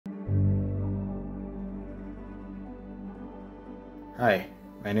Hi,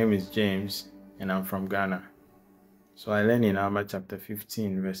 my name is James and I'm from Ghana. So I learned in Alma chapter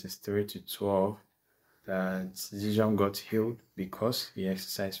 15 verses 3 to 12 that Zizam got healed because he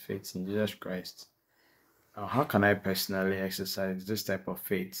exercised faith in Jesus Christ. Now, how can I personally exercise this type of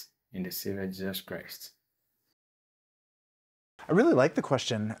faith in the Savior Jesus Christ? I really like the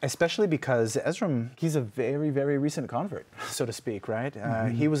question, especially because Ezram, he's a very, very recent convert, so to speak, right?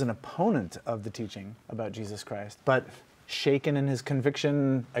 He was an opponent of the teaching about Jesus Christ, but shaken in his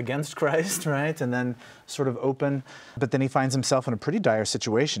conviction against Christ, right? And then sort of open. But then he finds himself in a pretty dire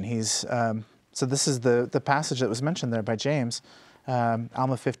situation. So this is the passage that was mentioned there by James,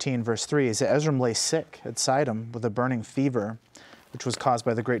 Alma 15, verse 3. Is that Ezram lay sick at Sidon with a burning fever, which was caused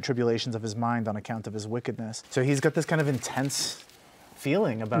by the great tribulations of his mind on account of his wickedness. So he's got this kind of intense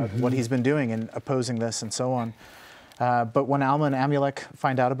feeling about what he's been doing and opposing this and so on. But when Alma and Amulek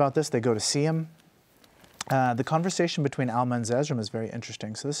find out about this, they go to see him. The conversation between Alma and Ezram is very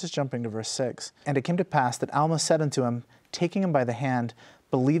interesting. So this is jumping to verse 6. And it came to pass that Alma said unto him, taking him by the hand,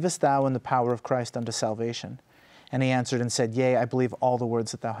 Believest thou in the power of Christ unto salvation? And he answered and said, Yea, I believe all the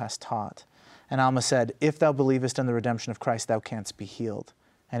words that thou hast taught. And Alma said, If thou believest in the redemption of Christ, thou canst be healed.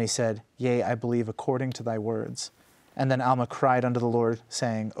 And he said, Yea, I believe according to thy words. And then Alma cried unto the Lord,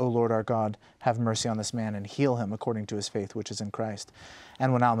 saying, O Lord our God, have mercy on this man, and heal him according to his faith which is in Christ.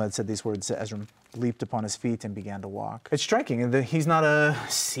 And when Alma had said these words, Ezram leaped upon his feet and began to walk. It's striking that he's not a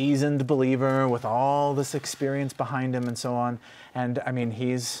seasoned believer with all this experience behind him and so on. And I mean,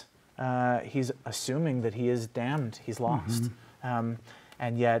 he's assuming that he is damned, he's lost. And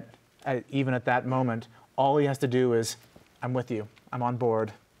yet, even at that moment, all he has to do is, I'm with you, I'm on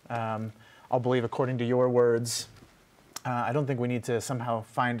board, I'll believe according to your words. I don't think we need to somehow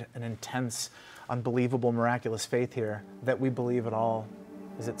find an intense, unbelievable, miraculous faith here. That we believe at all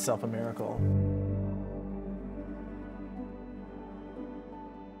is itself a miracle.